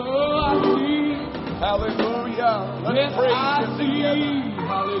hallelujah. Let's praise Him together.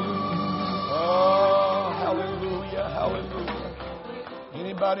 Hallelujah. Oh, hallelujah, hallelujah.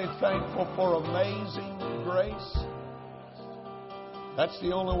 Anybody thankful for amazing grace? That's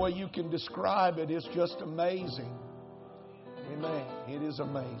the only way you can describe it. It's just amazing. Amen. It is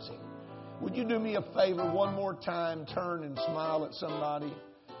amazing. Would you do me a favor one more time? Turn and smile at somebody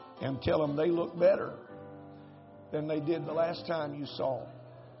and tell them they look better than they did the last time you saw them.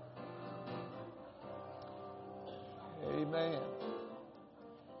 Amen.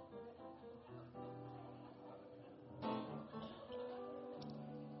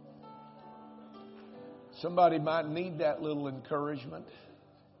 Somebody might need that little encouragement.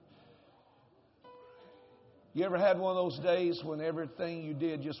 You ever had one of those days when everything you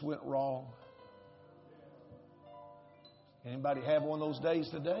did just went wrong? Anybody have one of those days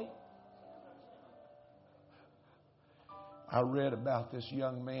today? I read about this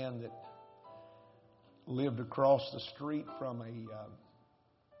young man that lived across the street from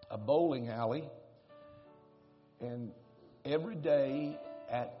a bowling alley, and every day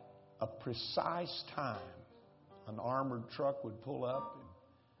at a precise time, an armored truck would pull up, and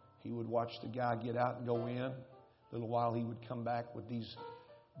he would watch the guy get out and go in. A little while, he would come back with these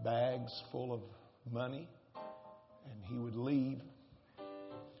bags full of money, and he would leave.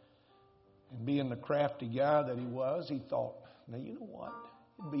 And being the crafty guy that he was, he thought, now you know what?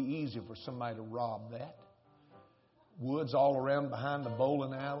 It'd be easy for somebody to rob that. Woods all around behind the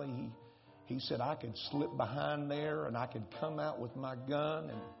bowling alley. He said, I could slip behind there and I could come out with my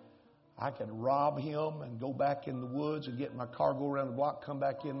gun and I could rob him and go back in the woods and get in my car, go around the block, come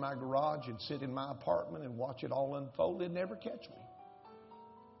back in my garage and sit in my apartment and watch it all unfold. They'd never catch me.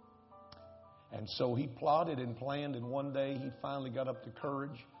 And so he plotted and planned, and one day he finally got up the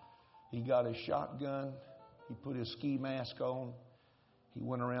courage. He got his shotgun. He put his ski mask on. He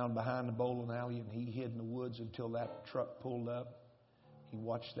went around behind the bowling alley and he hid in the woods until that truck pulled up. He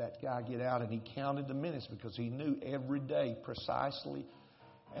watched that guy get out and he counted the minutes because he knew every day precisely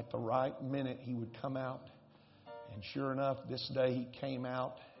at the right minute he would come out. And sure enough, this day he came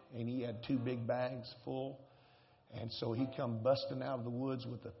out and he had 2 big bags full. And so he come busting out of the woods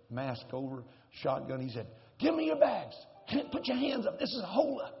with the mask over, shotgun. He said, give me your bags. Put your hands up. This is a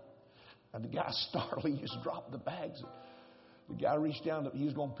holdup. And the guy startled. He just dropped the bags. The guy reached down. He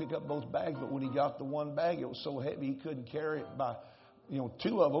was going to pick up both bags, but when he got the one bag, it was so heavy he couldn't carry it by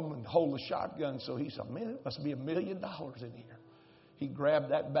 2 of them and hold the shotgun. So he said, man, it must be $1 million in here. He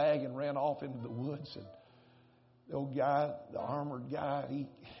grabbed that bag and ran off into the woods. And the old guy, the armored guy,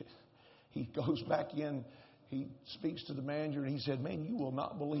 he goes back in. He speaks to the manager and he said, man, you will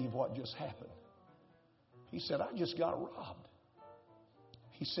not believe what just happened. He said, I just got robbed.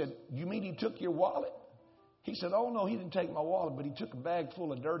 He said, you mean he took your wallet? He said, oh, no, he didn't take my wallet, but he took a bag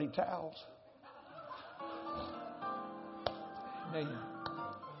full of dirty towels. Man,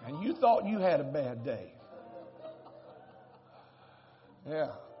 and you thought you had a bad day.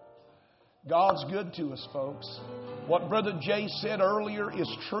 Yeah. God's good to us, folks. What Brother Jay said earlier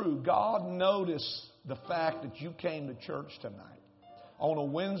is true. God noticed the fact that you came to church tonight on a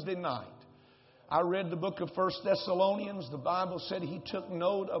Wednesday night. I read the book of 1 Thessalonians. The Bible said He took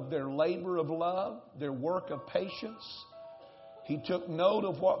note of their labor of love, their work of patience. He took note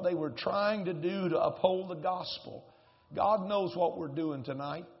of what they were trying to do to uphold the gospel. God knows what we're doing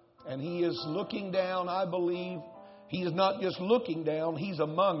tonight, and He is looking down, I believe. He is not just looking down, He's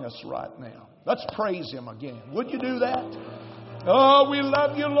among us right now. Let's praise Him again. Would you do that? Oh, we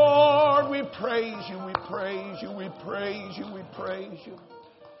love you, Lord. We praise you, we praise you, we praise you, we praise you.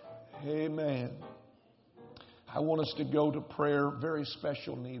 Amen. I want us to go to prayer. Very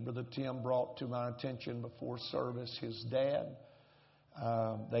special need Brother Tim brought to my attention before service. His dad,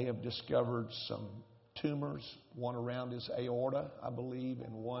 they have discovered some tumors, one around his aorta, I believe,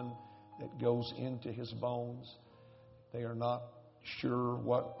 and one that goes into his bones. They are not sure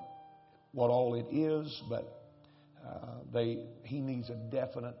what all it is, but he needs a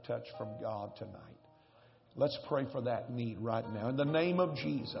definite touch from God tonight. Let's pray for that need right now. In the name of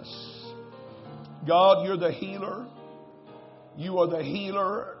Jesus. God, you're the healer. You are the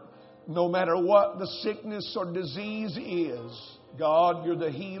healer no matter what the sickness or disease is. God, you're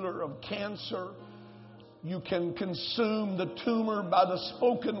the healer of cancer. You can consume the tumor by the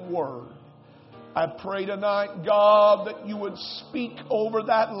spoken word. I pray tonight, God, that you would speak over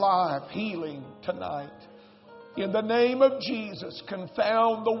that life, healing tonight. In the name of Jesus,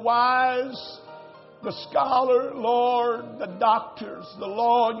 confound the wise, the scholar, Lord, the doctors, the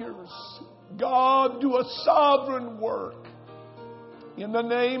lawyers. God, do a sovereign work. In the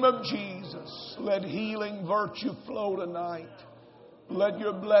name of Jesus, let healing virtue flow tonight. Let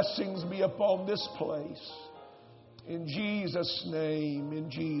your blessings be upon this place. In Jesus' name, in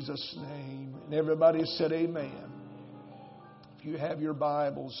Jesus' name. And everybody said amen. If you have your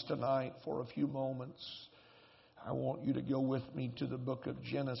Bibles tonight for a few moments, I want you to go with me to the book of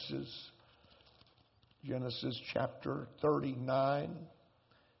Genesis. Genesis chapter 39.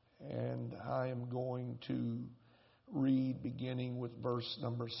 And I am going to read beginning with verse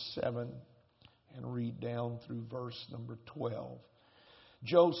number 7 and read down through verse number 12.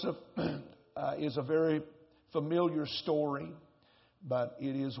 Joseph is a very familiar story, but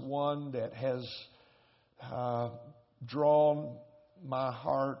it is one that has drawn my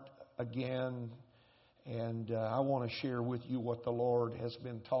heart again, and I want to share with you what the Lord has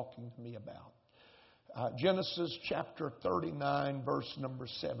been talking to me about. Genesis chapter 39, verse number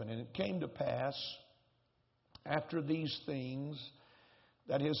 7. And it came to pass after these things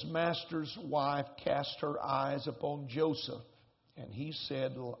that his master's wife cast her eyes upon Joseph, and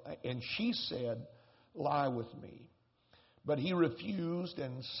she said, lie with me. But he refused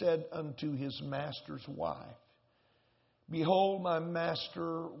and said unto his master's wife, behold, my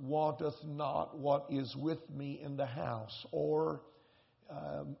master wanteth not what is with me in the house. Or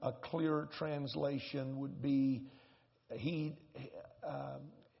a clearer translation would be, he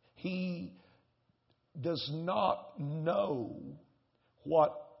does not know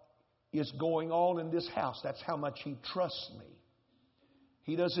what is going on in this house. That's how much he trusts me.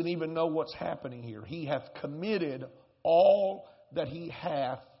 He doesn't even know what's happening here. He hath committed all that he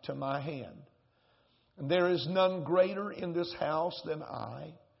hath to my hand. And there is none greater in this house than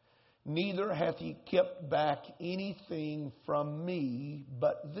I, neither hath he kept back anything from me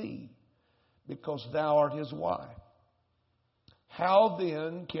but thee, because thou art his wife. How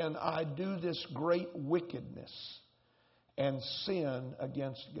then can I do this great wickedness and sin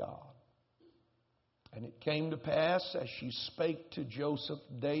against God? And it came to pass, as she spake to Joseph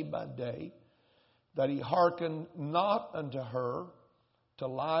day by day, that he hearkened not unto her to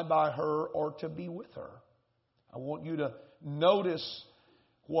lie by her or to be with her. I want you to notice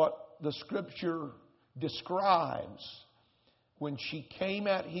what the Scripture describes. When she came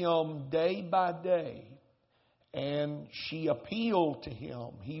at him day by day and she appealed to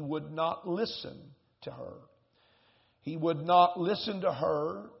him, he would not listen to her. He would not listen to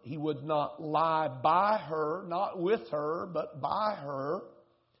her. He would not lie by her, not with her, but by her,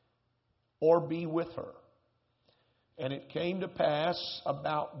 or be with her. And it came to pass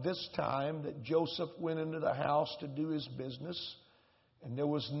about this time that Joseph went into the house to do his business, and there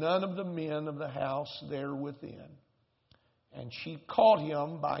was none of the men of the house there within. And she caught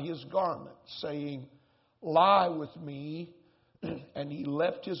him by his garment, saying, lie with me. And he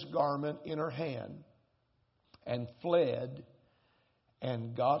left his garment in her hand, and fled,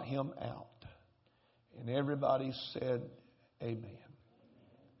 and got him out. And everybody said, amen.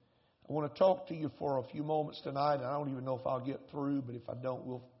 I want to talk to you for a few moments tonight, and I don't even know if I'll get through, but if I don't,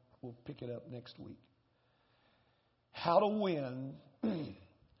 we'll pick it up next week. How to win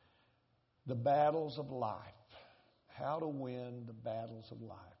the battles of life. How to win the battles of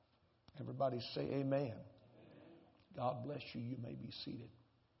life. Everybody say amen. God bless you. You may be seated.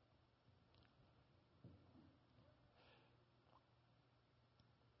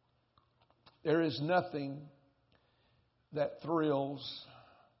 There is nothing that thrills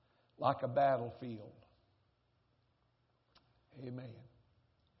like a battlefield. Amen.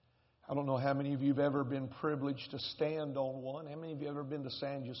 I don't know how many of you have ever been privileged to stand on one. How many of you have ever been to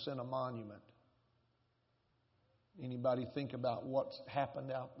San Jacinto Monument? Anybody think about what's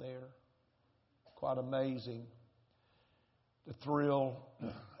happened out there? Quite amazing. The thrill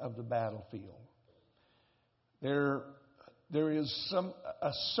of the battlefield. There is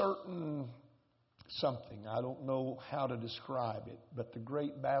a certain something. I don't know how to describe it, but the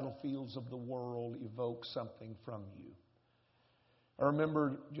great battlefields of the world evoke something from you. I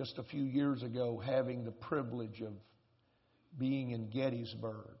remember just a few years ago having the privilege of being in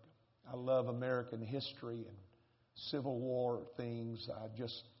Gettysburg. I love American history and Civil War things. I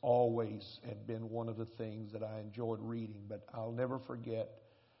just always had been one of the things that I enjoyed reading, but I'll never forget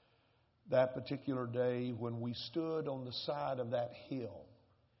that particular day when we stood on the side of that hill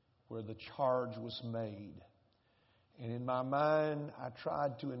where the charge was made. And in my mind, I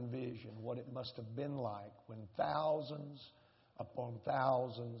tried to envision what it must have been like when thousands upon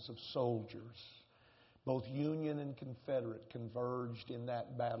thousands of soldiers, both Union and Confederate, converged in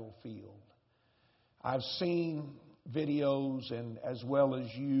that battlefield. I've seen videos, and as well as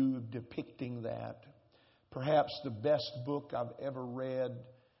you, depicting that. Perhaps the best book I've ever read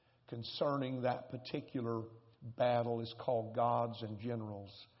concerning that particular battle is called Gods and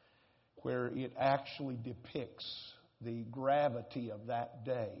Generals, where it actually depicts the gravity of that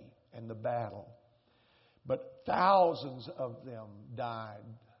day and the battle. But thousands of them died,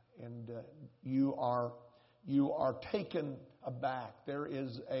 and you are taken aback. There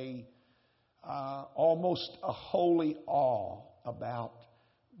is almost a holy awe about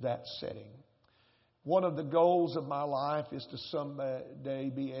that setting. One of the goals of my life is to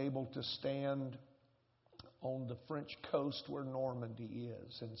someday be able to stand on the French coast where Normandy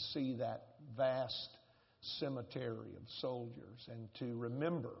is and see that vast cemetery of soldiers and to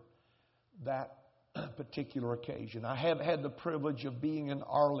remember that particular occasion. I have had the privilege of being in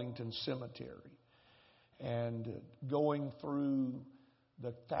Arlington Cemetery and going through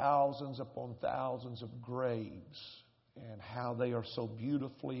the thousands upon thousands of graves and how they are so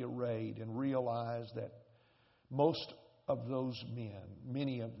beautifully arrayed, and realize that most of those men,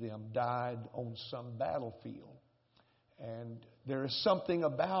 many of them, died on some battlefield. And there is something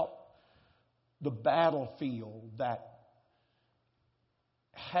about the battlefield that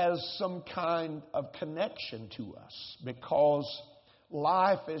has some kind of connection to us, because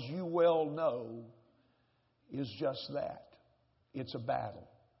life, as you well know, is just that. It's a battle.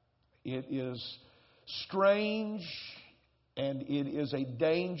 It is strange and it is a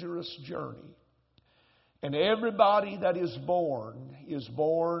dangerous journey. And everybody that is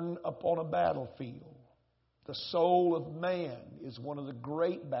born upon a battlefield. The soul of man is one of the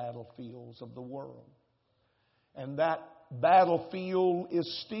great battlefields of the world. And that battlefield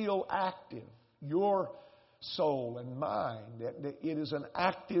is still active. Your soul and mine, it is an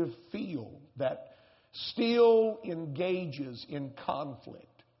active field that still engages in conflict.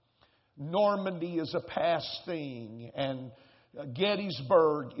 Normandy is a past thing, and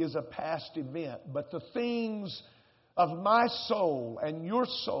Gettysburg is a past event. But the things of my soul and your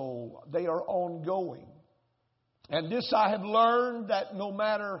soul, they are ongoing. And this I have learned, that no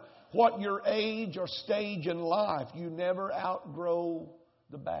matter what your age or stage in life, you never outgrow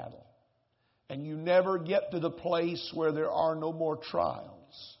the battle. And you never get to the place where there are no more trials.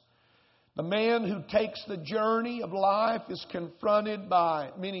 The man who takes the journey of life is confronted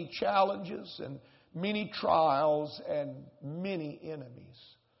by many challenges and many trials and many enemies.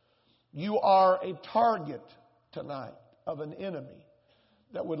 You are a target tonight of an enemy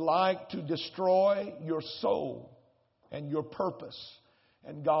that would like to destroy your soul and your purpose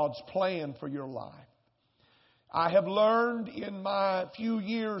and God's plan for your life. I have learned in my few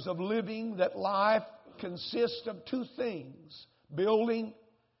years of living that life consists of two things: building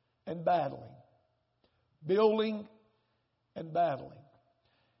and battling. Building and battling.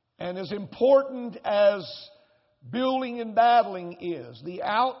 And as important as building and battling is, the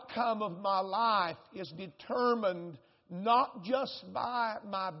outcome of my life is determined not just by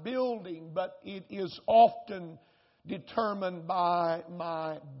my building, but it is often determined by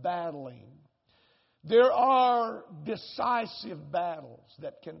my battling. There are decisive battles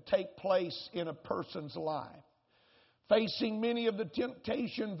that can take place in a person's life, facing many of the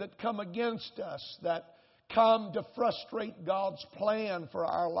temptations that come against us, that come to frustrate God's plan for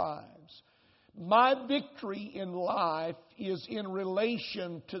our lives. My victory in life is in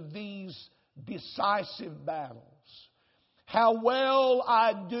relation to these decisive battles. How well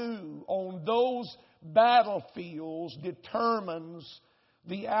I do on those battlefields determines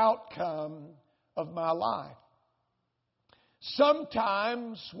the outcome of my life.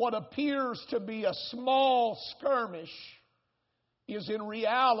 Sometimes what appears to be a small skirmish is in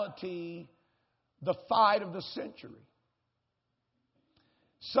reality the fight of the century.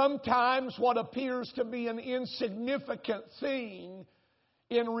 Sometimes what appears to be an insignificant thing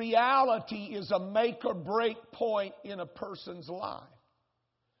in reality is a make or break point in a person's life.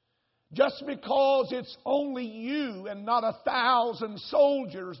 Just because it's only you and not 1,000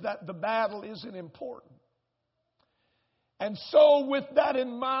 soldiers that the battle isn't important. And so with that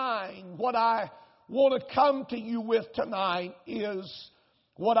in mind, what I want to come to you with tonight is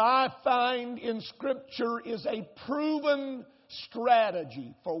what I find in Scripture is a proven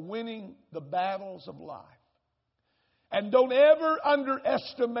strategy for winning the battles of life. And don't ever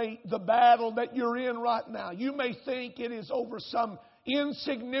underestimate the battle that you're in right now. You may think it is over some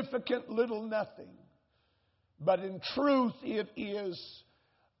insignificant little nothing. But in truth, it is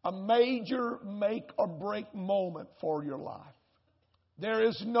a major make or break moment for your life. There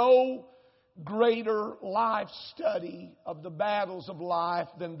is no greater life study of the battles of life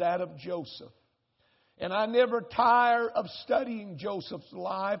than that of Joseph. And I never tire of studying Joseph's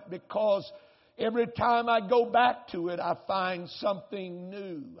life, because every time I go back to it, I find something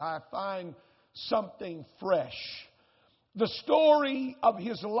new. I find something fresh. The story of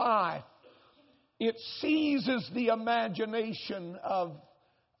his life, it seizes the imagination of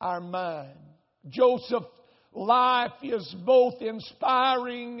our mind. Joseph life is both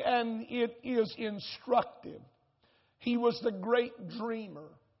inspiring and it is instructive. He was the great dreamer.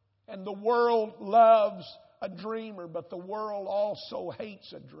 And the world loves a dreamer, but the world also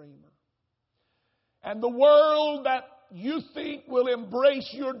hates a dreamer. And the world that you think will embrace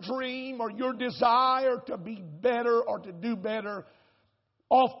your dream or your desire to be better or to do better,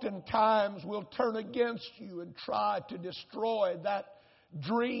 oftentimes will turn against you and try to destroy that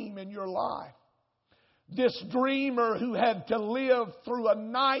dream in your life. This dreamer who had to live through a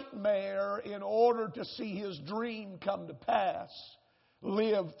nightmare in order to see his dream come to pass,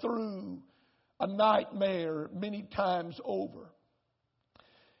 lived through a nightmare many times over.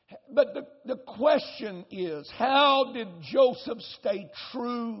 But the question is, how did Joseph stay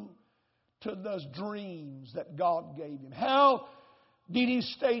true to those dreams that God gave him? How did he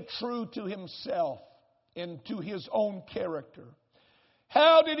stay true to himself and to his own character?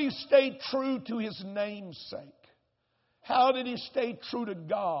 How did he stay true to his namesake? How did he stay true to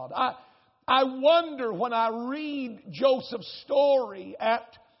God? I wonder when I read Joseph's story at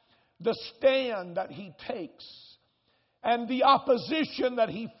the stand that he takes and the opposition that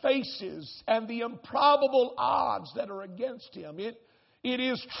he faces and the improbable odds that are against him. It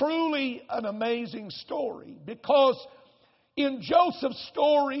is truly an amazing story, because in Joseph's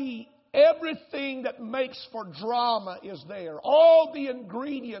story, everything that makes for drama is there. All the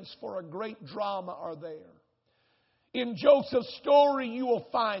ingredients for a great drama are there. In Joseph's story, you will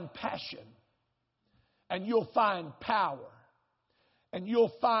find passion, and you'll find power, and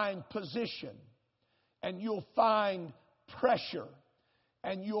you'll find position, and you'll find pressure,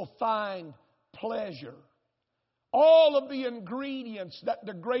 and you'll find pleasure. All of the ingredients that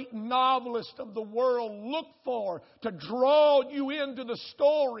the great novelists of the world look for to draw you into the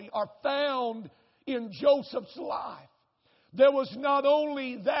story are found in Joseph's life. There was not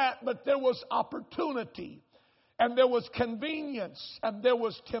only that, but there was opportunity, and there was convenience, and there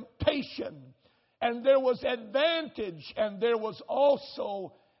was temptation, and there was advantage, and there was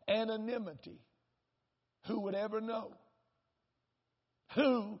also anonymity. Who would ever know?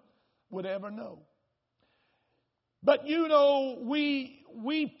 Who would ever know? But you know,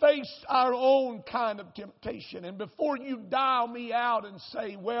 we face our own kind of temptation. And before you dial me out and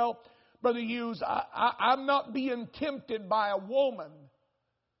say, well, Brother Hughes, I'm not being tempted by a woman.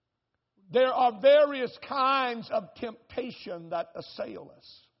 There are various kinds of temptation that assail us.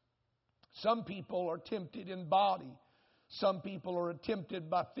 Some people are tempted in body. Some people are tempted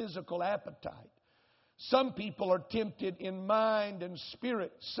by physical appetite. Some people are tempted in mind and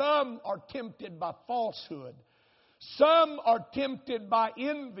spirit. Some are tempted by falsehood. Some are tempted by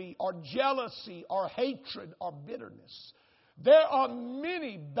envy or jealousy or hatred or bitterness. There are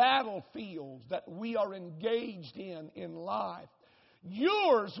many battlefields that we are engaged in life.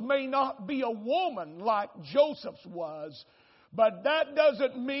 Yours may not be a woman like Joseph's was, but that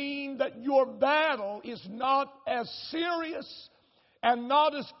doesn't mean that your battle is not as serious and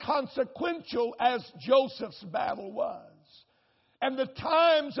not as consequential as Joseph's battle was. And the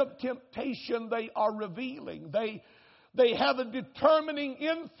times of temptation, they are revealing. They have a determining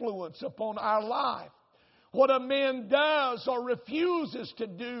influence upon our life. What a man does or refuses to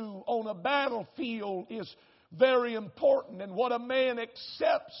do on a battlefield is very important. And what a man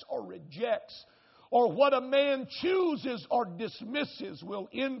accepts or rejects, or what a man chooses or dismisses, will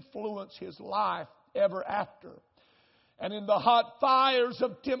influence his life ever after. And in the hot fires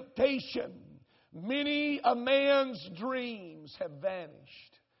of temptation, many a man's dreams have vanished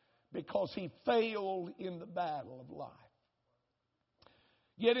because he failed in the battle of life.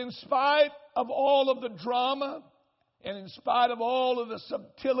 Yet in spite of all of the drama, and in spite of all of the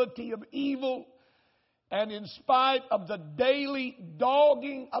subtlety of evil, and in spite of the daily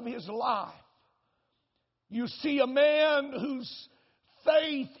dogging of his life, you see a man whose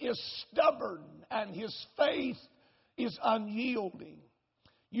faith is stubborn and his faith is unyielding.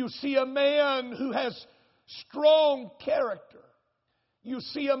 You see a man who has strong character. You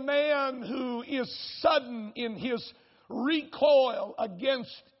see a man who is sudden in his recoil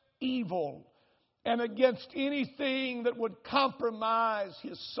against evil and against anything that would compromise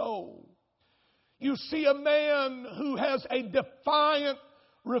his soul. You see a man who has a defiant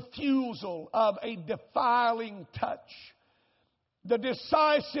refusal of a defiling touch. The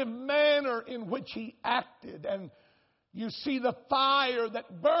decisive manner in which he acted, and you see the fire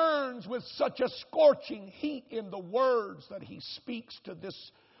that burns with such a scorching heat in the words that he speaks to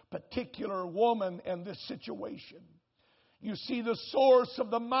this particular woman and this situation. You see the source of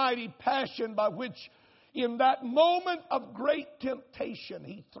the mighty passion by which, in that moment of great temptation,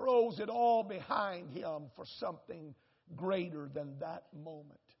 he throws it all behind him for something greater than that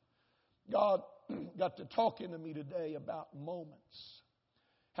moment. God got to talking to me today about moments.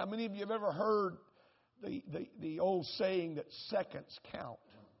 How many of you have ever heard the old saying that seconds count?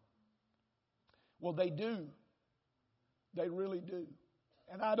 Well, they do. They really do.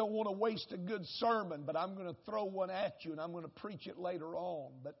 And I don't want to waste a good sermon, but I'm going to throw one at you, and I'm going to preach it later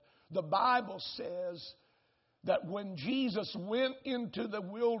on. But the Bible says that when Jesus went into the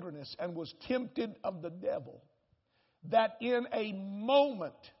wilderness and was tempted of the devil, that in a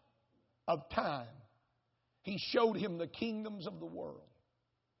moment of time, he showed him the kingdoms of the world.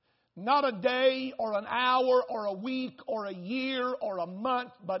 Not a day or an hour or a week or a year or a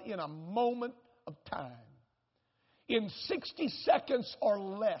month, but in a moment of time. In 60 seconds or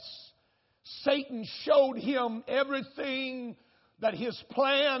less, Satan showed him everything that his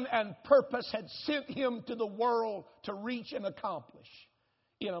plan and purpose had sent him to the world to reach and accomplish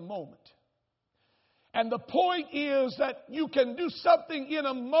in a moment. And the point is that you can do something in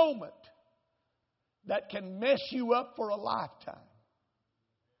a moment that can mess you up for a lifetime.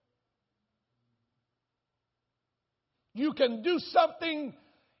 You can do something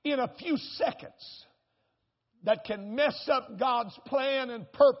in a few seconds that can mess up God's plan and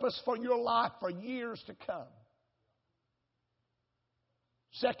purpose for your life for years to come.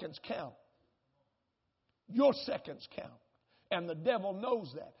 Seconds count. Your seconds count. And the devil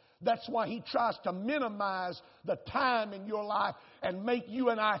knows that. That's why he tries to minimize the time in your life and make you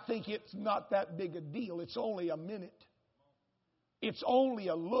and I think it's not that big a deal. It's only a minute. It's only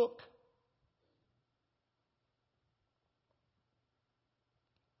a look.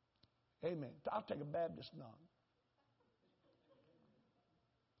 Amen. I'll take a Baptist nod.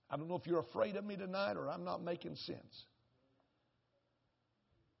 I don't know if you're afraid of me tonight or I'm not making sense.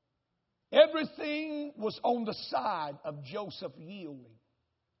 Everything was on the side of Joseph yielding.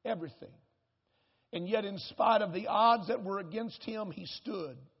 Everything. And yet, in spite of the odds that were against him, he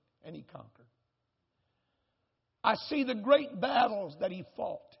stood and he conquered. I see the great battles that he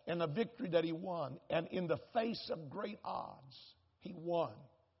fought and the victory that he won. And in the face of great odds, he won.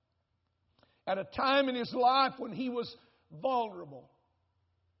 At a time in his life when he was vulnerable,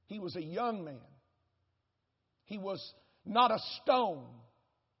 he was a young man. He was not a stone.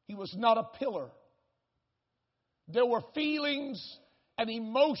 He was not a pillar. There were feelings and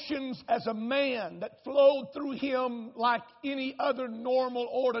emotions as a man that flowed through him like any other normal,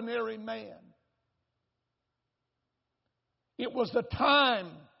 ordinary man. It was the time.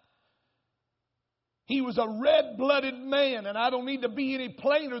 He was a red-blooded man, and I don't need to be any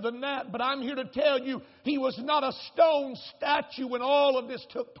plainer than that, but I'm here to tell you he was not a stone statue when all of this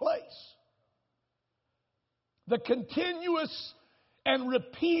took place. The continuous and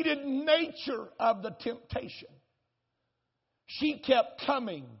repeated nature of the temptation. She kept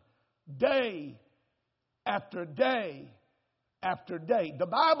coming day after day after day. The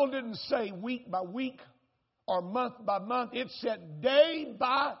Bible didn't say week by week or month by month. It said day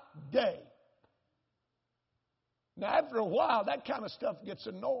by day. Now, after a while, that kind of stuff gets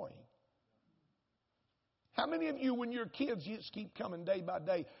annoying. How many of you, when your kids just keep coming day by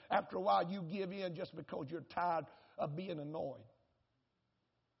day, after a while you give in just because you're tired of being annoyed?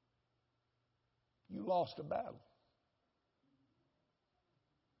 You lost a battle.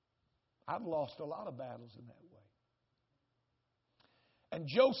 I've lost a lot of battles in that way. And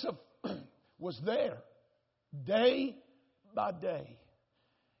Joseph was there day by day,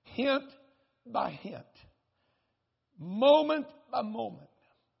 hint by hint, moment by moment.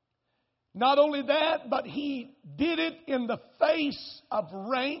 Not only that, but he did it in the face of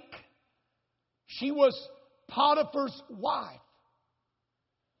rank. She was Potiphar's wife.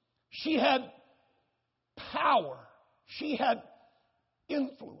 She had power. She had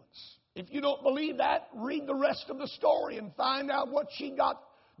influence. If you don't believe that, read the rest of the story and find out what she got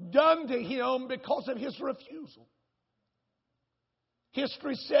done to him because of his refusal.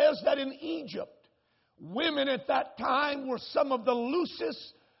 History says that in Egypt, women at that time were some of the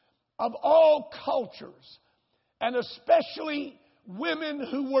loosest of all cultures, and especially women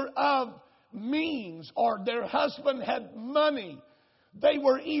who were of means or their husband had money. They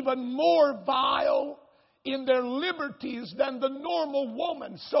were even more vile in their liberties than the normal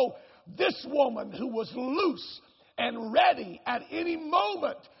woman. So this woman who was loose and ready at any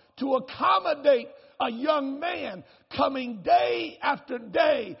moment to accommodate a young man coming day after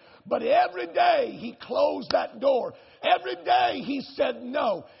day. But every day he closed that door. Every day he said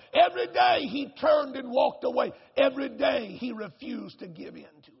no. Every day he turned and walked away. Every day he refused to give in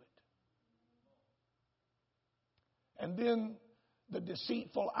to it. And then the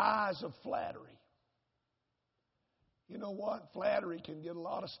deceitful eyes of flattery. You know what? Flattery can get a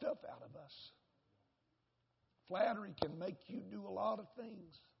lot of stuff out of us. Flattery can make you do a lot of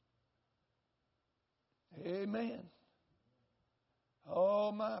things. Amen.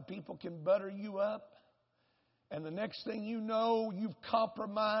 Oh my, people can butter you up. And the next thing you know, you've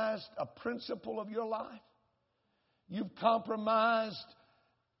compromised a principle of your life. You've compromised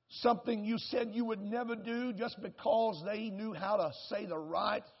something you said you would never do just because they knew how to say the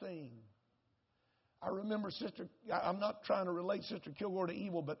right thing. I remember I'm not trying to relate Sister Kilgore to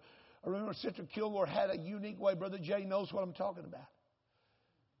evil, but I remember Sister Kilgore had a unique way. Brother Jay knows what I'm talking about.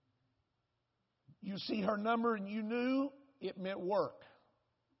 You see her number and you knew it meant work.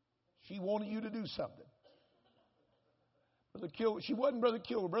 She wanted you to do something. Brother Kilgore, she wasn't Brother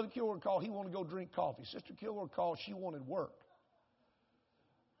Kilgore. Brother Kilgore called, he wanted to go drink coffee. Sister Kilgore called, she wanted work.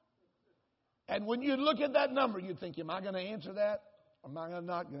 And when you look at that number, you'd think, am I going to answer that? Or am I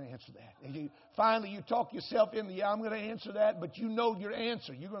not going to answer that? And finally, you talk yourself into, yeah, I'm going to answer that, but you know your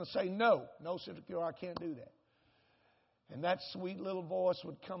answer. You're going to say no. No, Sister Kilgore, I can't do that. And that sweet little voice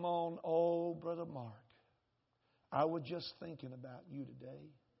would come on, oh, Brother Mark, I was just thinking about you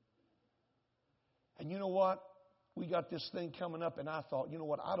today. And you know what? We got this thing coming up, and I thought, you know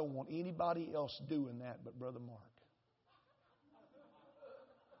what? I don't want anybody else doing that but Brother Mark.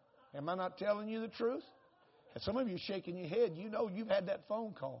 Am I not telling you the truth? And some of you are shaking your head. You know you've had that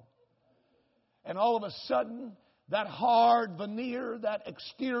phone call. And all of a sudden, that hard veneer, that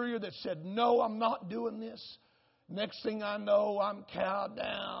exterior that said, no, I'm not doing this. Next thing I know, I'm cowed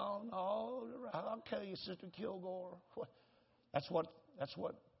down. Oh, I'll tell you, Sister Kilgore. That's what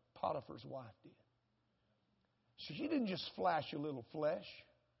Potiphar's wife did. So she didn't just flash a little flesh.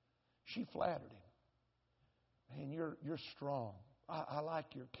 She flattered him. Man, you're strong. I like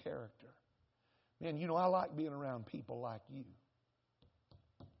your character. Man, you know, I like being around people like you.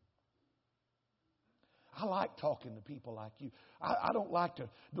 I like talking to people like you. I don't like to,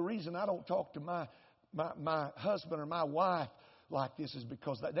 the reason I don't talk to my husband or my wife like this is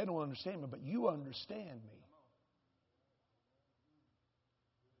because they don't understand me, but you understand me.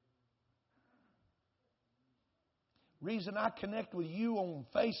 Reason I connect with you on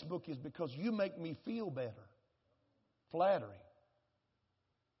Facebook is because you make me feel better. Flattery.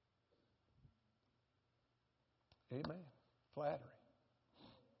 Amen. Flattery.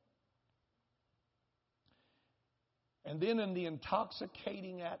 And then in the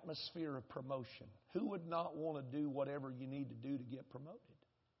intoxicating atmosphere of promotion, who would not want to do whatever you need to do to get promoted?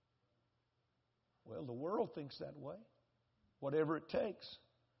 Well, the world thinks that way. Whatever it takes.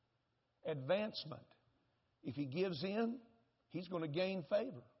 Advancement. If he gives in, he's going to gain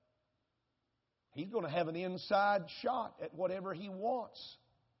favor. He's going to have an inside shot at whatever he wants.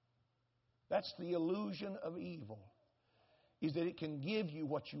 That's the illusion of evil, is that it can give you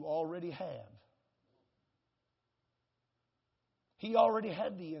what you already have. He already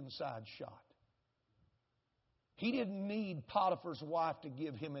had the inside shot. He didn't need Potiphar's wife to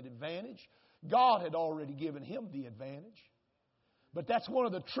give him an advantage. God had already given him the advantage. But that's one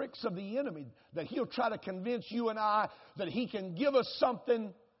of the tricks of the enemy, that he'll try to convince you and I that he can give us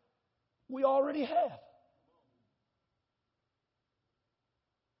something we already have.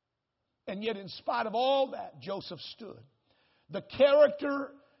 And yet, in spite of all that, Joseph stood. The character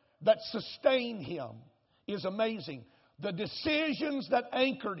that sustained him is amazing. The decisions that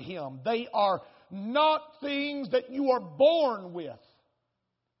anchored him, they are not things that you are born with.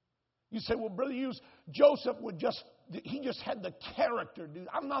 You say, well, Brother Hughes, Joseph he just had the character, dude.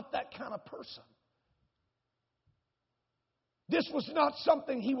 I'm not that kind of person. This was not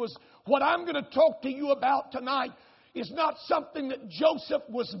something what I'm going to talk to you about tonight is not something that Joseph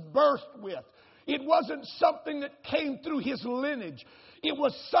was birthed with. It wasn't something that came through his lineage. It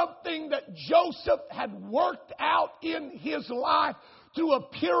was something that Joseph had worked out in his life through a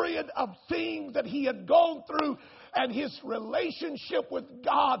period of things that he had gone through and his relationship with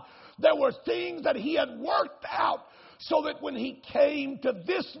God. There were things that he had worked out so that when he came to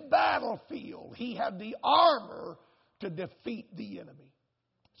this battlefield, he had the armor to defeat the enemy.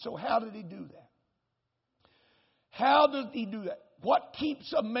 So how did he do that? How did he do that? What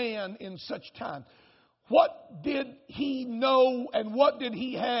keeps a man in such time? What did he know and what did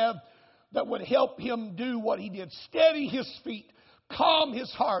he have that would help him do what he did? Steady his feet, calm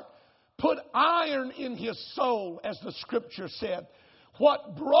his heart, put iron in his soul, as the scripture said.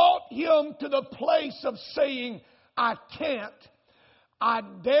 What brought him to the place of saying, I can't, I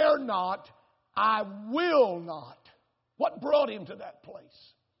dare not, I will not. What brought him to that place?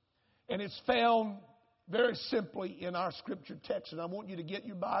 And it's found very simply in our scripture text. And I want you to get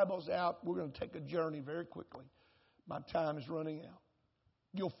your Bibles out. We're going to take a journey very quickly. My time is running out.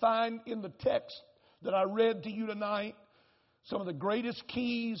 You'll find in the text that I read to you tonight some of the greatest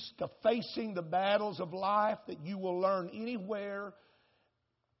keys to facing the battles of life that you will learn anywhere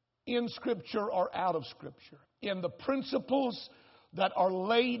in Scripture or out of Scripture, in the principles that are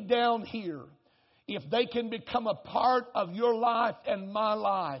laid down here, if they can become a part of your life and my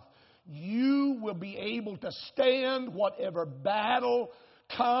life, you will be able to stand whatever battle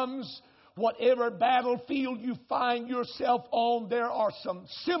comes, whatever battlefield you find yourself on. There are some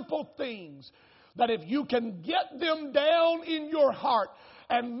simple things that if you can get them down in your heart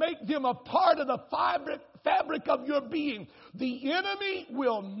and make them a part of the fabric of your being, the enemy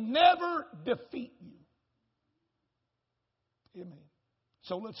will never defeat you. Amen.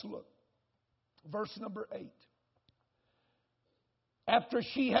 So let's look. Verse number 8. After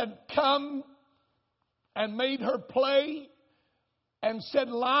she had come and made her play and said,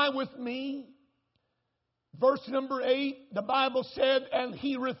 lie with me. Verse number 8, the Bible said, and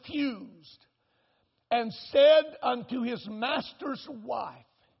he refused and said unto his master's wife,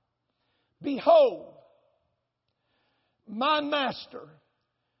 behold, my master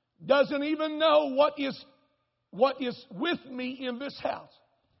doesn't even know what is with me in this house.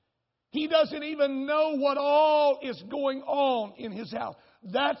 He doesn't even know what all is going on in his house.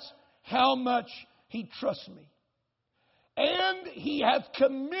 That's how much he trusts me. And he hath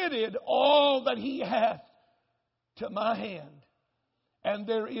committed all that he hath to my hand. And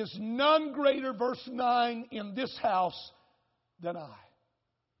there is none greater, verse 9, in this house than I.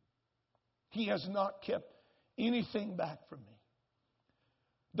 He has not kept anything back from me.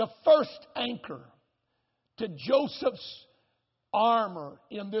 The first anchor to Joseph's armor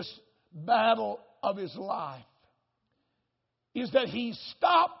in this battle of his life is that he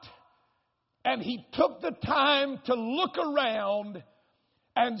stopped and he took the time to look around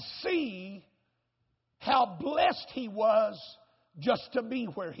and see how blessed he was just to be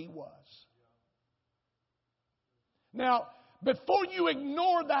where he was. Now, before you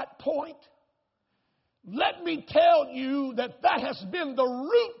ignore that point, let me tell you that that has been the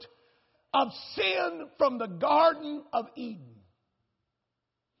root of sin from the Garden of Eden.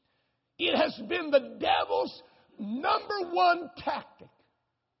 It has been the devil's number one tactic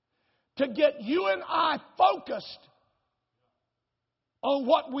to get you and I focused on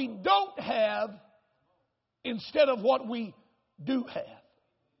what we don't have instead of what we do have.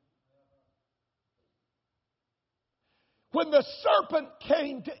 When the serpent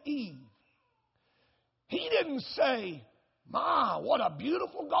came to Eve, he didn't say, "My, what a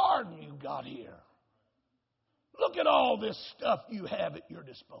beautiful garden you got here. Look at all this stuff you have at your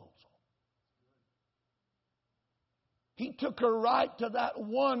disposal." He took her right to that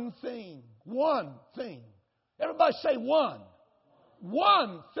one thing. One thing. Everybody say one.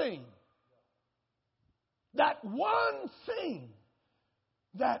 One thing. That one thing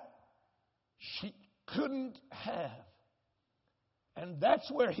that she couldn't have. And that's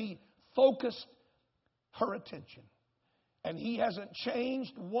where he focused her attention. And he hasn't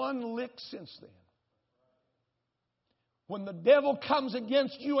changed one lick since then. When the devil comes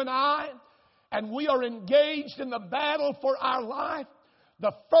against you and I, and we are engaged in the battle for our life,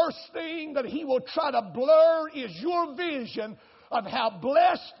 the first thing that he will try to blur is your vision of how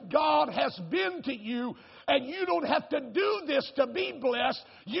blessed God has been to you. And you don't have to do this to be blessed.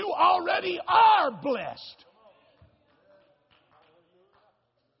 You already are blessed.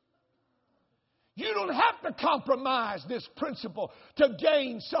 You don't have to compromise this principle to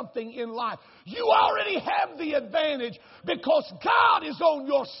gain something in life. You already have the advantage because God is on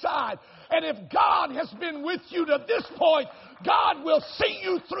your side. And if God has been with you to this point, God will see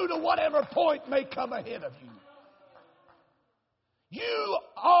you through to whatever point may come ahead of you. You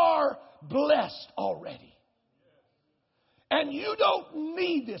are blessed already. And you don't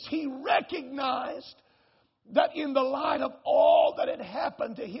need this. He recognized that in the light of all that had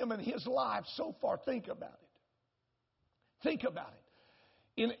happened to him in his life so far, think about it. Think about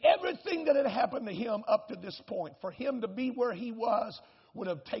it. In everything that had happened to him up to this point, for him to be where he was would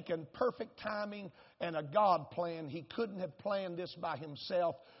have taken perfect timing and a God plan. He couldn't have planned this by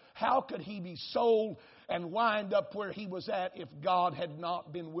himself. How could he be sold and wind up where he was at if God had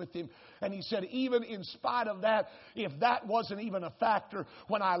not been with him? And he said, even in spite of that, if that wasn't even a factor,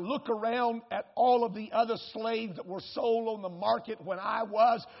 when I look around at all of the other slaves that were sold on the market when I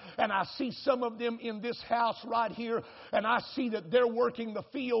was, and I see some of them in this house right here, and I see that they're working the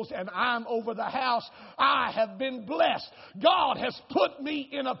fields and I'm over the house, I have been blessed. God has put me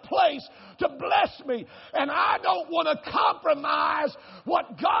in a place to bless me, and I don't want to compromise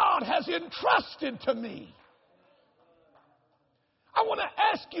what God has entrusted to me. I want to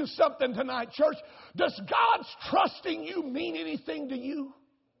ask you something tonight, church. Does God's trusting you mean anything to you?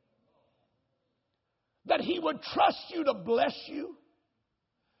 That He would trust you to bless you?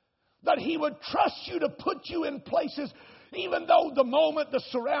 That He would trust you to put you in places Even though the moment, the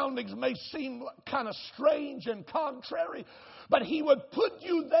surroundings may seem kind of strange and contrary, but He would put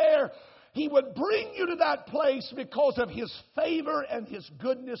you there. He would bring you to that place because of His favor and His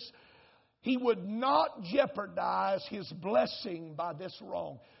goodness. He would not jeopardize His blessing by this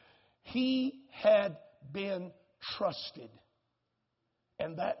wrong. He had been trusted.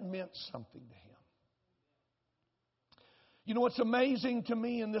 And that meant something to him. You know what's amazing to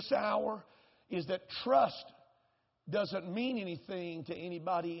me in this hour is that trust doesn't mean anything to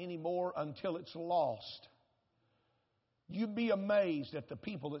anybody anymore until it's lost. You'd be amazed at the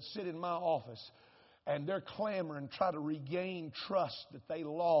people that sit in my office and they're clamoring, try to regain trust that they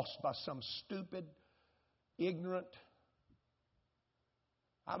lost by some stupid, ignorant,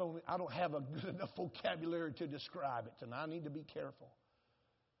 I don't have a good enough vocabulary to describe it, and I need to be careful.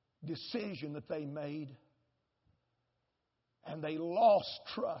 Decision that they made, and they lost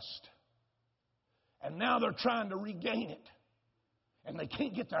trust. And now they're trying to regain it, and they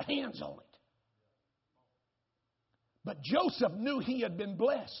can't get their hands on it. But Joseph knew he had been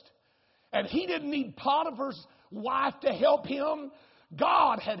blessed, and he didn't need Potiphar's wife to help him.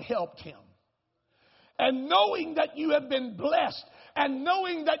 God had helped him. And knowing that you have been blessed, and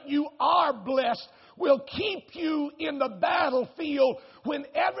knowing that you are blessed, will keep you in the battlefield when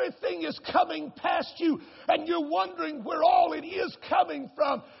everything is coming past you and you're wondering where all it is coming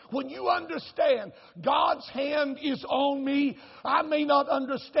from. When you understand God's hand is on me, I may not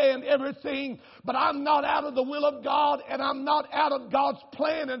understand everything, but I'm not out of the will of God, and I'm not out of God's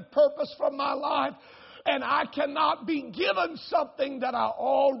plan and purpose for my life, and I cannot be given something that I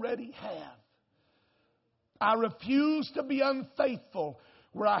already have. I refuse to be unfaithful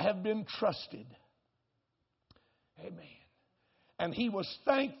where I have been trusted. Amen. And he was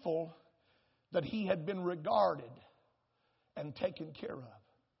thankful that he had been regarded and taken care of.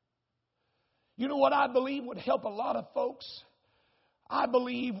 You know what I believe would help a lot of folks? I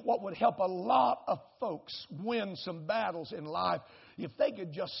believe what would help a lot of folks win some battles in life, if they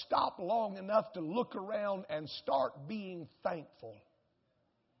could just stop long enough to look around and start being thankful.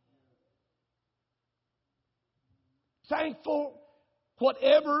 Thankful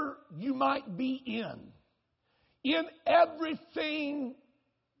whatever you might be in. In everything,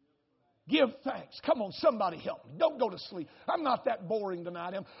 give thanks. Come on, somebody help me. Don't go to sleep. I'm not that boring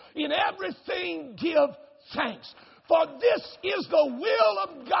tonight. In everything, give thanks. For this is the will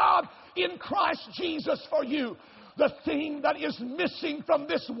of God in Christ Jesus for you. The thing that is missing from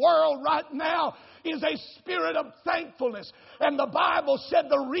this world right now is a spirit of thankfulness. And the Bible said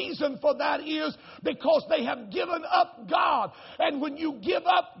the reason for that is because they have given up God. And when you give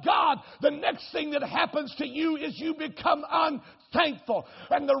up God, the next thing that happens to you is you become unthankful.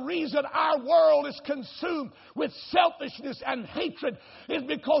 And the reason our world is consumed with selfishness and hatred is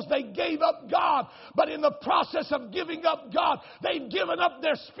because they gave up God. But in the process of giving up God, they've given up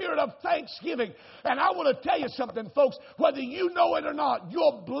their spirit of thanksgiving. And I want to tell you something, folks. Whether you know it or not,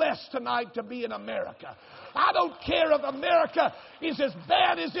 you're blessed tonight to be in America. I don't care if America is as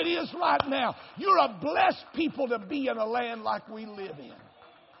bad as it is right now. You're a blessed people to be in a land like we live in.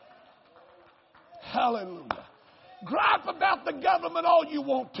 Hallelujah. Gripe about the government all you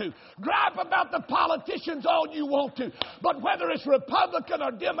want to. Gripe about the politicians all you want to. But whether it's Republican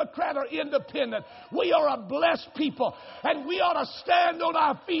or Democrat or Independent, we are a blessed people. And we ought to stand on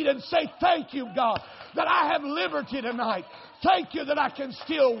our feet and say, thank you, God, that I have liberty tonight. Thank you that I can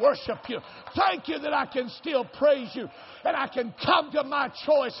still worship you. Thank you that I can still praise you. And I can come to my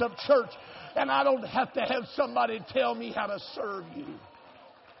choice of church. And I don't have to have somebody tell me how to serve you.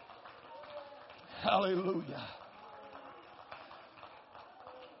 Hallelujah.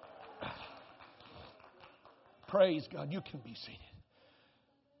 Praise God. You can be seated.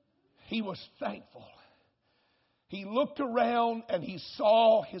 He was thankful. He looked around and he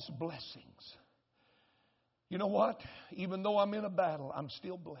saw his blessings. You know what? Even though I'm in a battle, I'm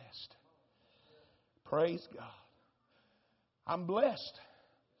still blessed. Praise God. I'm blessed.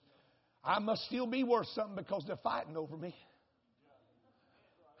 I must still be worth something because they're fighting over me.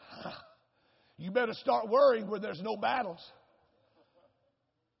 You better start worrying where there's no battles.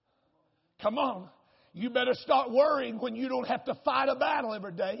 Come on. You better start worrying when you don't have to fight a battle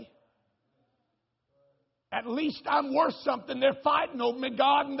every day. At least I'm worth something. They're fighting over me,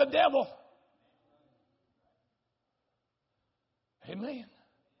 God and the devil. Amen.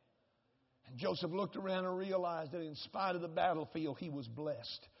 And Joseph looked around and realized that in spite of the battlefield, he was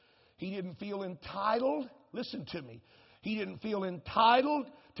blessed. He didn't feel entitled. Listen to me. He didn't feel entitled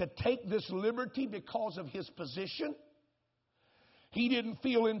to take this liberty because of his position. He didn't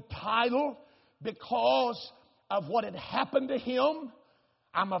feel entitled because of what had happened to him.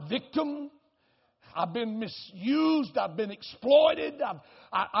 I'm a victim. I've been misused. I've been exploited.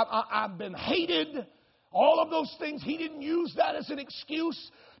 I've been hated. All of those things. He didn't use that as an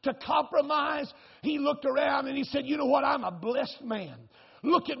excuse to compromise. He looked around and he said, you know what? I'm a blessed man.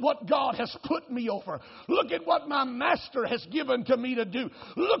 Look at what God has put me over. Look at what my master has given to me to do.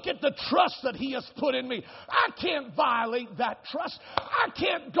 Look at the trust that he has put in me. I can't violate that trust. I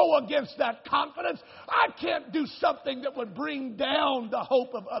can't go against that confidence. I can't do something that would bring down the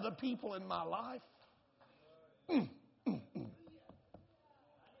hope of other people in my life.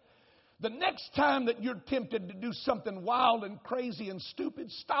 The next time that you're tempted to do something wild and crazy and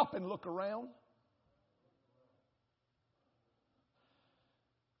stupid, stop and look around.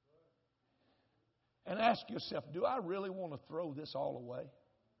 And ask yourself, do I really want to throw this all away?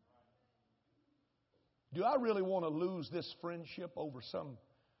 Do I really want to lose this friendship over some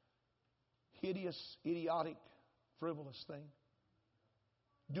hideous, idiotic, frivolous thing?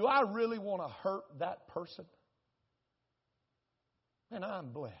 Do I really want to hurt that person? And I'm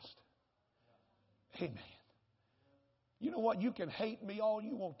blessed. Amen. You know what? You can hate me all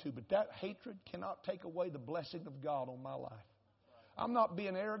you want to, but that hatred cannot take away the blessing of God on my life. I'm not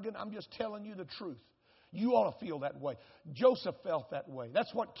being arrogant. I'm just telling you the truth. You ought to feel that way. Joseph felt that way.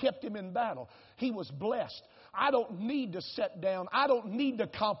 That's what kept him in battle. He was blessed. I don't need to sit down. I don't need to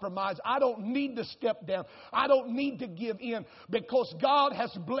compromise. I don't need to step down. I don't need to give in because God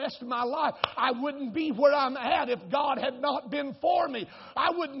has blessed my life. I wouldn't be where I'm at if God had not been for me.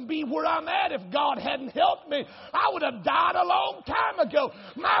 I wouldn't be where I'm at if God hadn't helped me. I would have died a long time ago.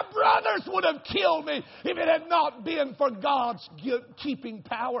 My brothers would have killed me if it had not been for God's keeping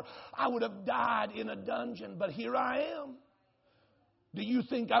power. I would have died in a dungeon, but here I am. Do you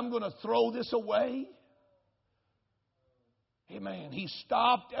think I'm going to throw this away? Amen. He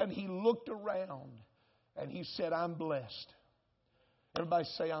stopped and he looked around and he said, I'm blessed. Everybody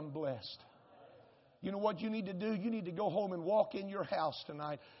say, I'm blessed. You know what you need to do? You need to go home and walk in your house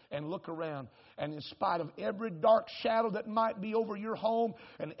tonight and look around. And in spite of every dark shadow that might be over your home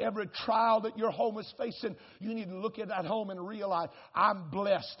and every trial that your home is facing, you need to look at that home and realize, I'm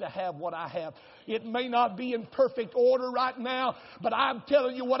blessed to have what I have. It may not be in perfect order right now, but I'm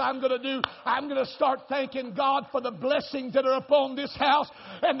telling you what I'm going to do. I'm going to start thanking God for the blessings that are upon this house,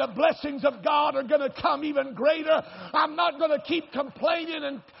 and the blessings of God are going to come even greater. I'm not going to keep complaining,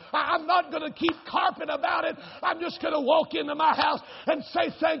 and I'm not going to keep carping about it. I'm just going to walk into my house and say,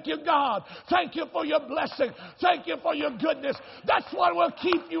 thank you, God. Thank you for your blessing. Thank you for your goodness. That's what will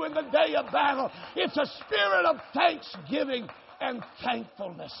keep you in the day of battle. It's a spirit of thanksgiving and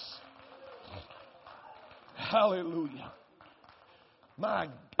thankfulness. Hallelujah. My,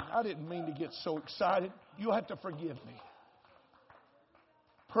 I didn't mean to get so excited. You'll have to forgive me.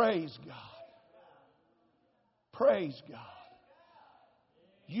 Praise God. Praise God.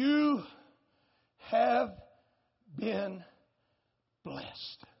 You have been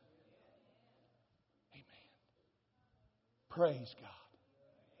blessed. Amen. Praise God.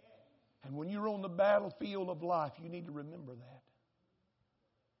 And when you're on the battlefield of life, you need to remember that.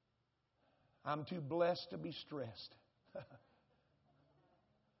 I'm too blessed to be stressed.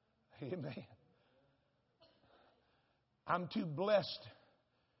 Amen. I'm too blessed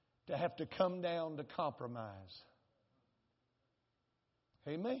to have to come down to compromise.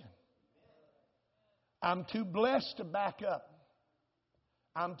 Amen. I'm too blessed to back up.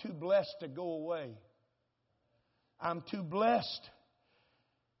 I'm too blessed to go away. I'm too blessed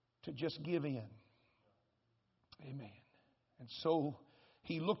to just give in. Amen. And so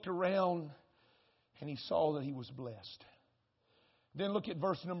he looked around and he saw that he was blessed. Then look at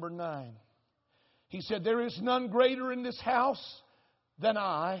verse number 9. He said, there is none greater in this house than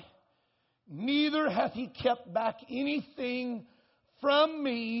I, neither hath he kept back anything from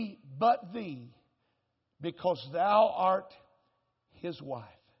me but thee, because thou art his wife.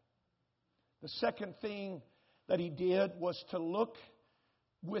 The second thing that he did was to look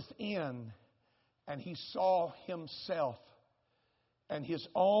within, and he saw himself and his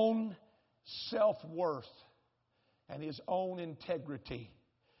own self-worth and his own integrity.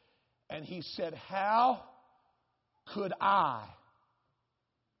 And he said, how could I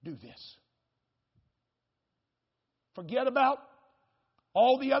do this? Forget about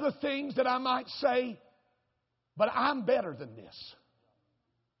all the other things that I might say, but I'm better than this.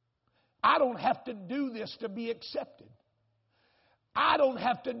 I don't have to do this to be accepted. I don't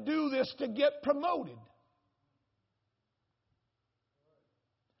have to do this to get promoted.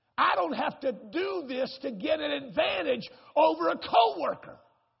 I don't have to do this to get an advantage over a coworker.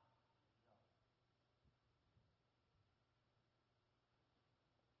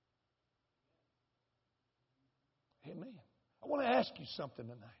 Amen. I want to ask you something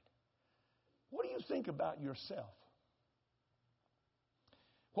tonight. What do you think about yourself?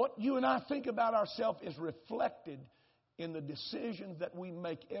 What you and I think about ourselves is reflected in the decisions that we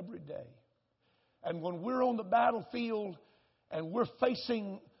make every day. And when we're on the battlefield and we're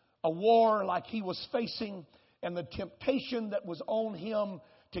facing a war like he was facing, and the temptation that was on him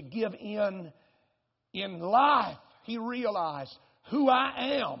to give in life, he realized who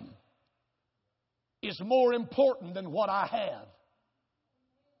I am is more important than what I have.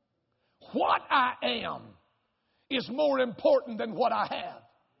 What I am is more important than what I have.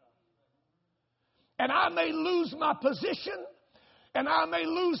 And I may lose my position, and I may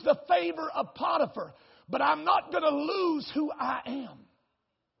lose the favor of Potifer, but I'm not going to lose who I am.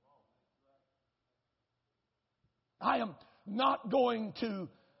 I am not going to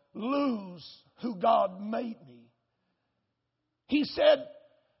lose who God made me. He said,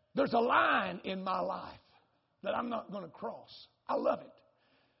 there's a line in my life that I'm not going to cross. I love it.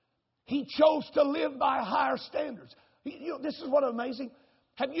 He chose to live by higher standards. This is what amazing.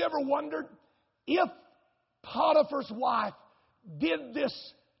 Have you ever wondered if Potiphar's wife did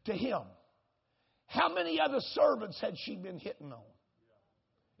this to him, how many other servants had she been hitting on?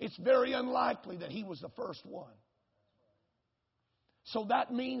 It's very unlikely that he was the first one. So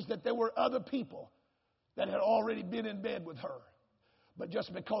that means that there were other people that had already been in bed with her. But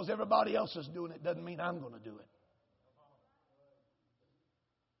just because everybody else is doing it doesn't mean I'm going to do it.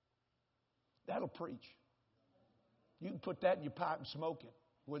 That'll preach. You can put that in your pipe and smoke it,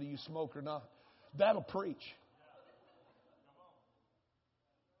 whether you smoke or not. That'll preach.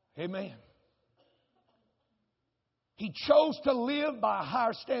 Amen. He chose to live by a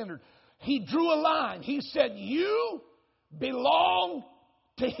higher standard. He drew a line. He said, you belong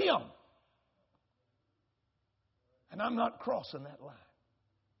to him. And I'm not crossing that line.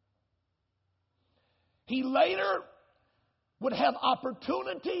 He later would have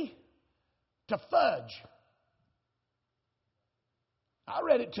opportunity to fudge. I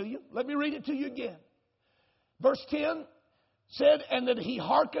read it to you. Let me read it to you again. Verse 10 said, and that he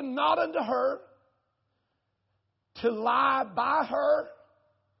hearkened not unto her to lie by her.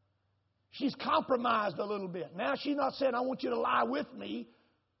 She's compromised a little bit. Now she's not saying, I want you to lie with me.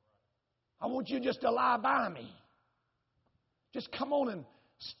 I want you just to lie by me. Just come on and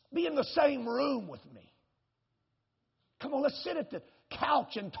be in the same room with me. Come on, let's sit at the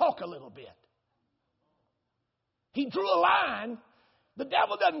couch and talk a little bit. He drew a line. The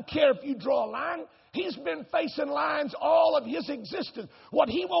devil doesn't care if you draw a line. He's been facing lines all of his existence. What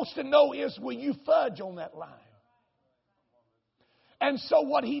he wants to know is, will you fudge on that line? And so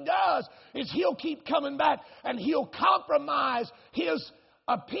what he does is he'll keep coming back and he'll compromise his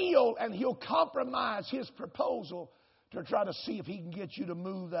appeal and he'll compromise his proposal to try to see if he can get you to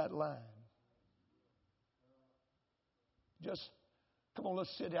move that line. Just, come on,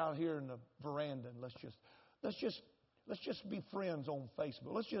 let's sit out here in the veranda and let's just be friends on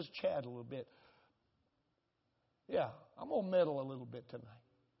Facebook. Let's just chat a little bit. Yeah, I'm going to meddle a little bit tonight.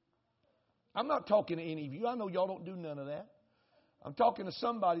 I'm not talking to any of you. I know y'all don't do none of that. I'm talking to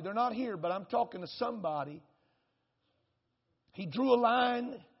somebody. They're not here, but I'm talking to somebody. He drew a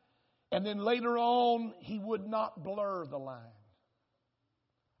line, and then later on, he would not blur the line.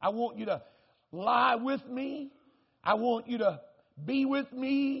 I want you to lie with me. I want you to be with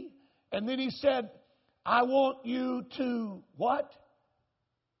me. And then he said, I want you to what?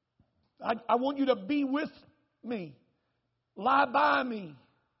 I want you to be with me. Lie by me.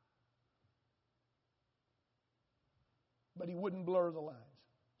 But he wouldn't blur the lines.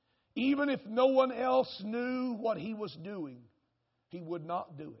 Even if no one else knew what he was doing, he would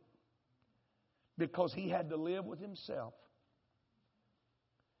not do it. Because he had to live with himself.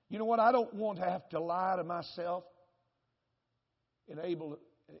 You know what? I don't want to have to lie to myself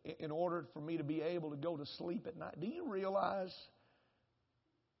in order for me to be able to go to sleep at night. Do you realize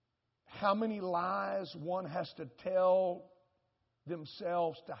how many lies one has to tell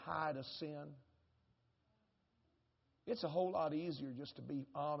themselves to hide a sin? It's a whole lot easier just to be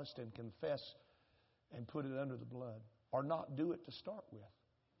honest and confess and put it under the blood. Or not do it to start with.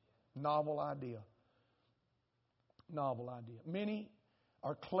 Novel idea. Novel idea. Many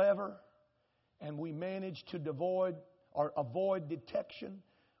are clever and we manage to avoid detection.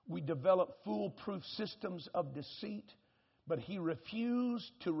 We develop foolproof systems of deceit. But he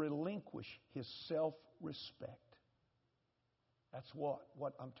refused to relinquish his self-respect. That's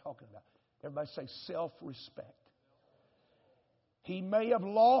what I'm talking about. Everybody say self-respect. He may have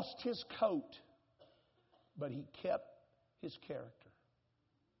lost his coat, but he kept his character.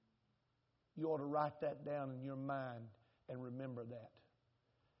 You ought to write that down in your mind and remember that.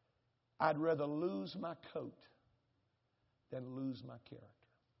 I'd rather lose my coat than lose my character.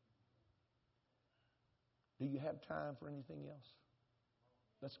 Do you have time for anything else?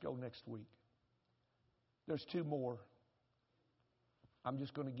 Let's go next week. There's 2 more. I'm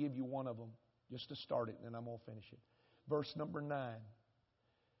just going to give you one of them just to start it, and then I'm going to finish it. Verse number 9.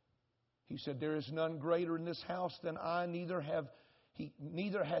 He said, there is none greater in this house than I, neither hath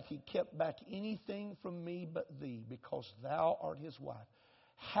he kept back anything from me but thee, because thou art his wife.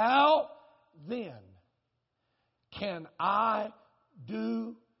 How then can I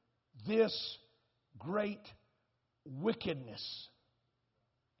do this great wickedness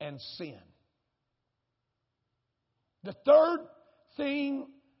and sin? The third thing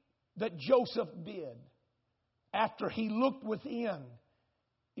that Joseph did after he looked within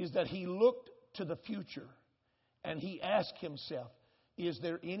is that he looked to the future and he asked himself, is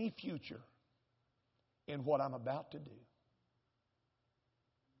there any future in what I'm about to do?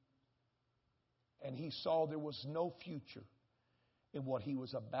 And he saw there was no future in what he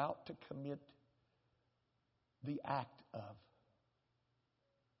was about to commit the act of.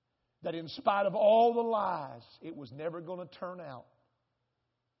 That in spite of all the lies, it was never going to turn out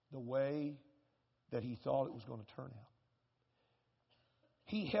the way that he thought it was going to turn out.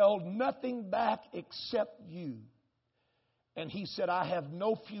 He held nothing back except you. And he said, I have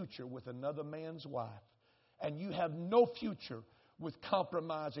no future with another man's wife. And you have no future with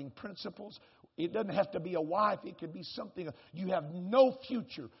compromising principles. It doesn't have to be a wife. It could be something. You have no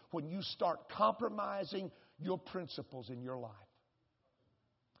future when you start compromising your principles in your life.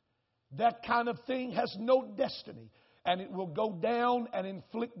 That kind of thing has no destiny. And it will go down and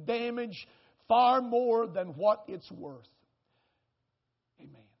inflict damage far more than what it's worth.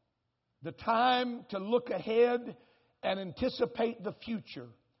 Amen. The time to look ahead and anticipate the future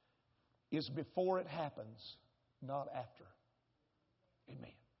is before it happens, not after.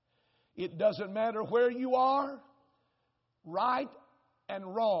 Amen. It doesn't matter where you are, right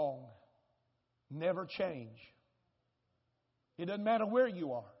and wrong never change. It doesn't matter where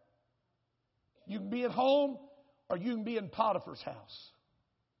you are. You can be at home or you can be in Potiphar's house.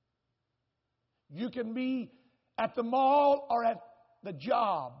 You can be at the mall or at the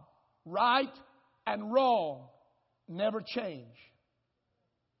job. Right and wrong never change.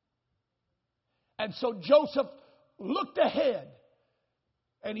 And so Joseph looked ahead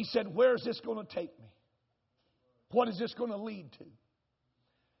and he said, where's this going to take me? What is this going to lead to?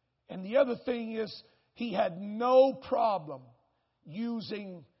 And the other thing is, he had no problem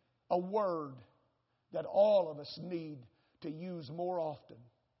using a word that all of us need to use more often.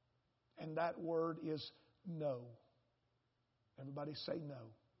 And that word is no. Everybody say no.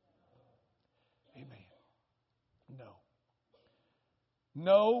 Amen. No.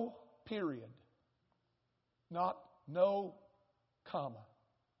 No, period. Not no, comma.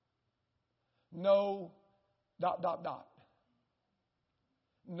 No, ...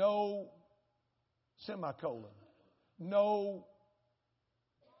 No, semicolon. No,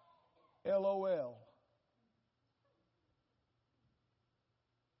 LOL.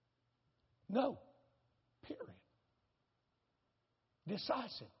 No, period.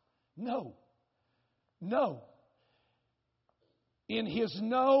 Decisive. No. No. In his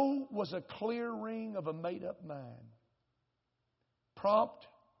no was a clear ring of a made-up mind. Prompt,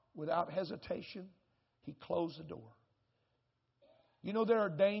 without hesitation, he closed the door. You know, there are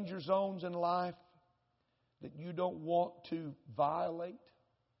danger zones in life that you don't want to violate.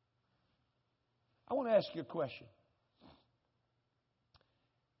 I want to ask you a question.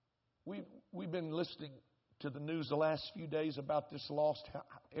 We've been listening to the news the last few days about this lost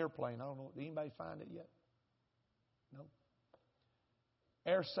airplane. I don't know. Did anybody find it yet? No.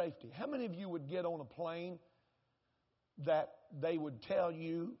 Air safety. How many of you would get on a plane that they would tell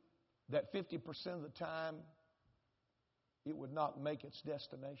you that 50% of the time it would not make its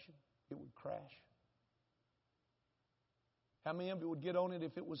destination? It would crash. How many of you would get on it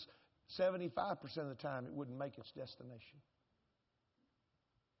if it was 75% of the time it wouldn't make its destination?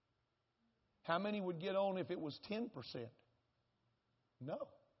 How many would get on if it was 10%? No.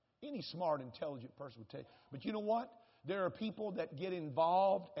 Any smart, intelligent person would tell you. But you know what? There are people that get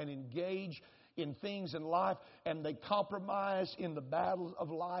involved and engage in things in life, and they compromise in the battle of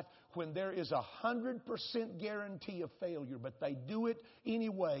life when there is 100% guarantee of failure. But they do it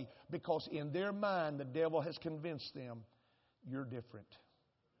anyway because in their mind the devil has convinced them, you're different.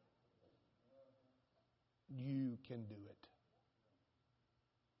 You can do it.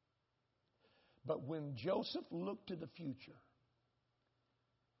 But when Joseph looked to the future,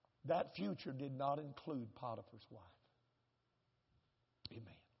 that future did not include Potiphar's wife.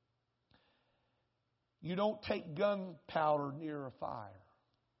 Amen. You don't take gunpowder near a fire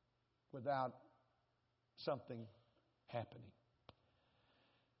without something happening.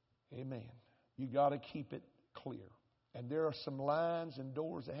 Amen. You got to keep it clear. And there are some lines and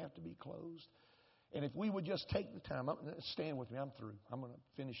doors that have to be closed. And if we would just take the time, stand with me, I'm through. I'm going to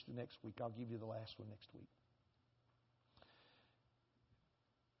finish the next week. I'll give you the last one next week.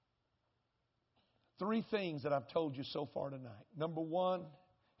 3 things that I've told you so far tonight. Number 1,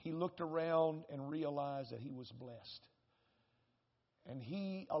 he looked around and realized that he was blessed. And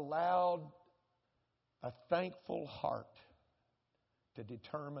he allowed a thankful heart to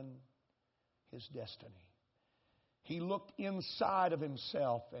determine his destiny. He looked inside of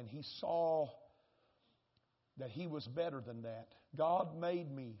himself and he saw that he was better than that. God made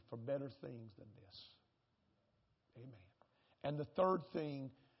me for better things than this. Amen. And the third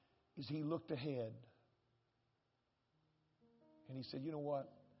thing is he looked ahead and he said, you know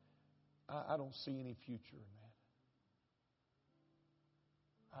what? I don't see any future in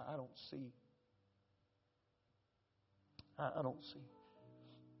that. I don't see. I don't see.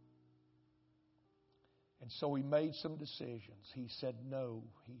 And so he made some decisions. He said no.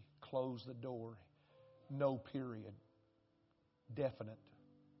 He closed the door. No period. Definite.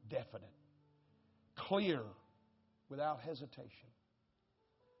 Definite. Clear. Without hesitation.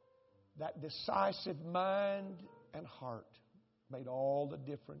 That decisive mind and heart made all the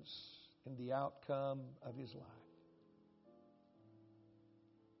difference in the outcome of his life.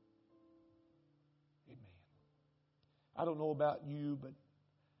 Amen. I don't know about you, but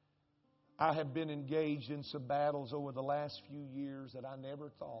I have been engaged in some battles over the last few years that I never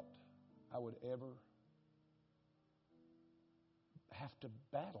thought I would ever have to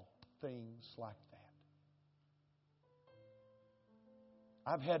battle things like that.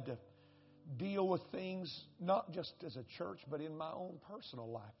 I've had to deal with things not just as a church, but in my own personal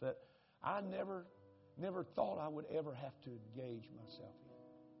life that I never thought I would ever have to engage myself in.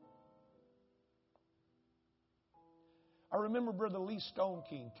 I remember Brother Lee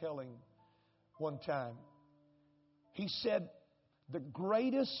Stoneking telling one time, he said the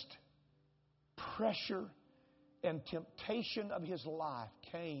greatest pressure and temptation of his life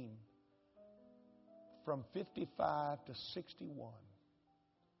came from 55 to 61.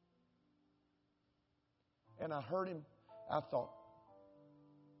 And I heard him, I thought,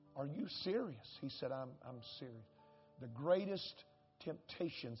 are you serious? He said, I'm serious. The greatest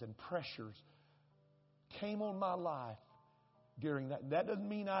temptations and pressures came on my life during that. That doesn't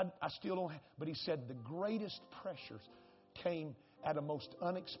mean I still don't have, but he said the greatest pressures came at a most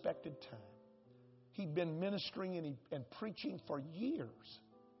unexpected time. He'd been ministering and preaching for years.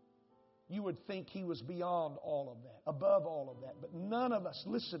 You would think he was beyond all of that, above all of that. But none of us,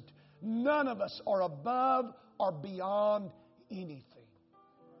 listen, none of us are above or beyond anything.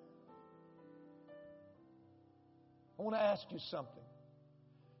 I want to ask you something.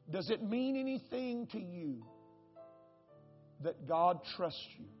 Does it mean anything to you that God trusts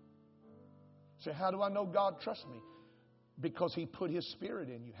you? Say, how do I know God trusts me? Because He put His Spirit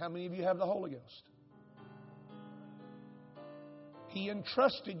in you. How many of you have the Holy Ghost? He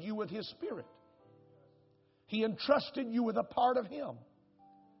entrusted you with His Spirit. He entrusted you with a part of Him.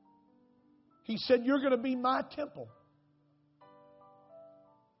 He said, you're going to be my temple.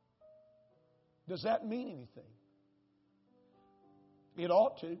 Does that mean anything? It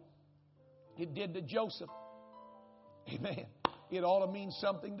ought to. It did to Joseph. Amen. It ought to mean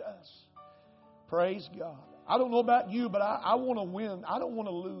something to us. Praise God. I don't know about you, but I want to win. I don't want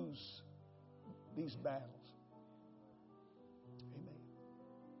to lose these battles. Amen.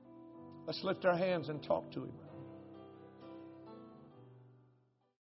 Let's lift our hands and talk to Him.